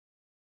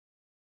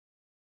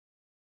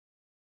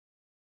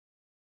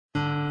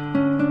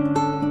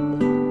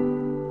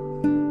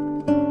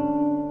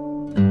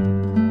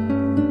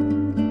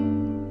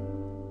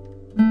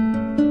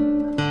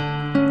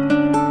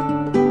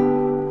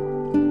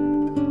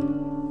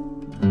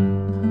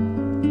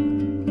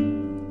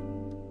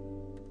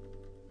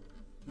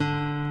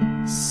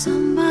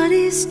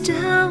Somebody's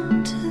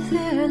down to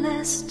their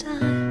last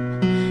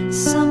dime.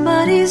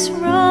 Somebody's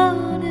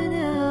running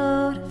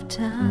out of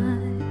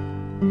time.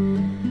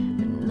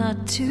 And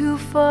not too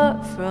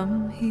far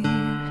from here,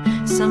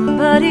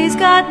 somebody's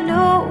got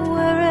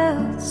nowhere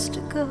else to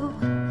go.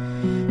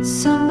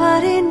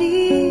 Somebody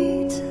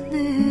needs a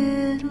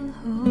little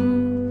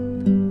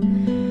home.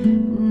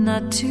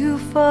 Not too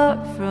far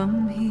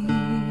from here.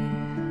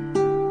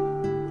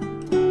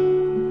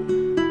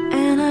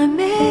 And I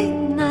may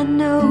not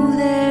know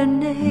their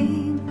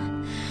name,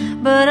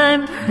 but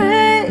I'm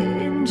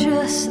praying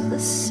just the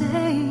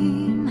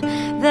same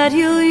that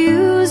you'll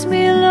use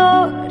me,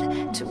 Lord,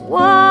 to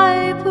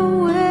wipe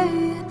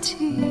away a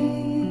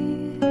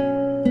tear.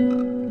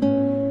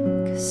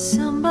 'Cause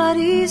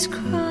somebody's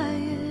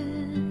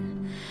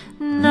crying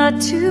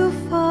not too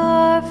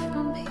far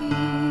from here.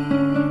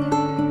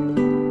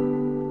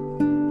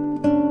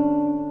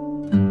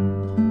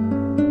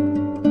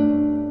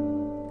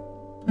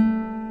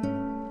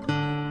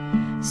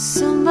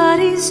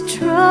 Somebody's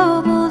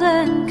troubled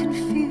and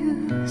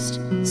confused.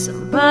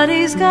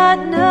 Somebody's got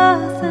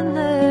nothing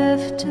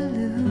left to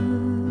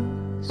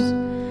lose.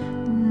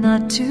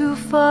 Not too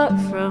far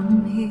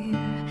from here,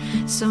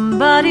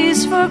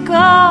 somebody's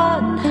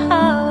forgotten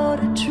how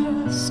to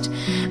trust.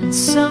 And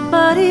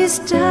somebody's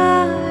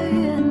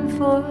dying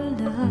for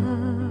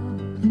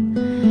love.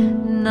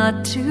 Not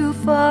too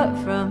far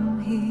from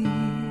here.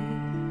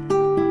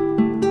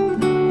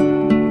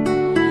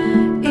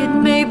 It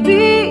may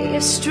be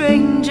a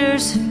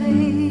stranger's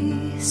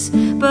face,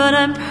 but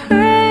I'm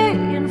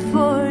praying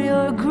for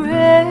your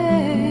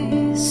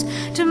grace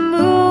to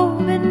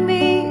move in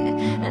me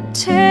and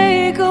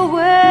take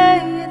away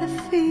the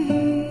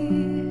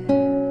fear.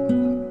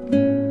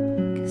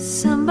 'Cause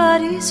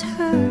somebody's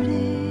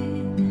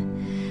hurting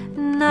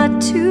not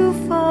too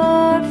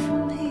far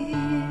from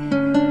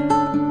here.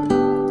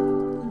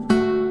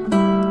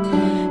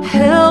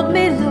 Help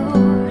me,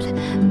 Lord,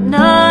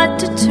 not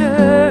to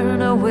turn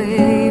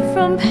away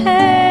from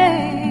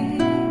pain.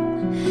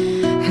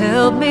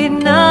 Help me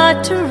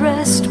not to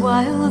rest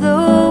while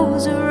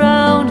those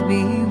around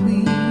me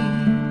weep.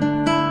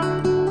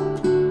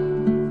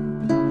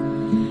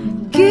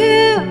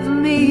 Give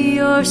me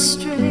your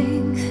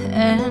strength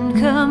and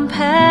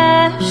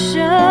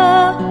compassion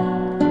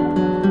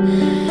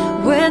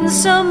when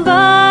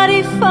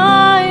somebody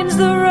finds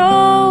the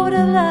road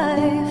of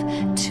life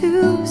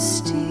too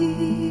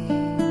steep.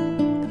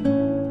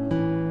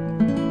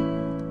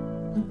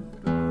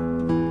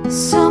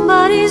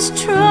 Somebody's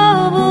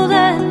troubled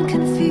and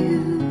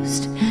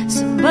confused.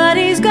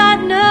 Somebody's got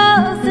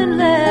nothing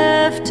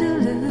left to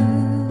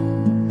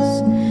lose.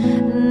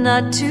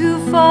 Not too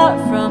far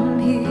from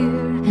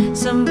here,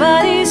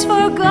 somebody's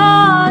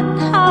forgotten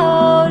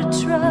how to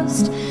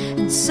trust.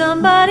 And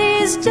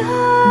somebody's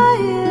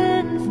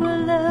dying for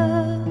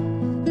love.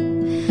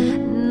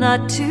 Not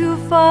too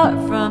far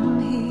from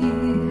here.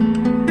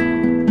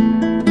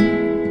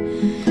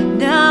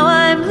 Now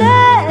I'm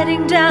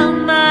letting down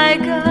my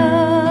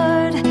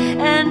guard,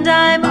 and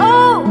I'm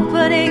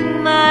opening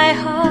my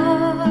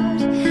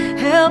heart.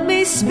 Help me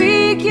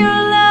speak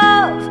your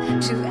love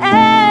to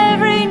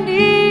every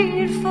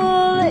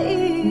needful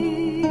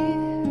ear.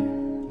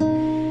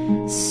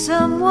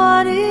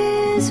 Someone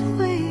is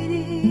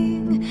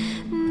waiting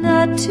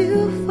not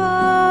too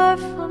far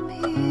from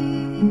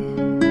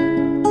here.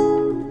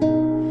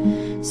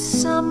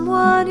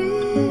 Someone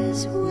is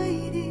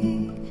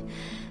waiting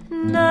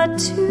not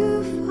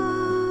too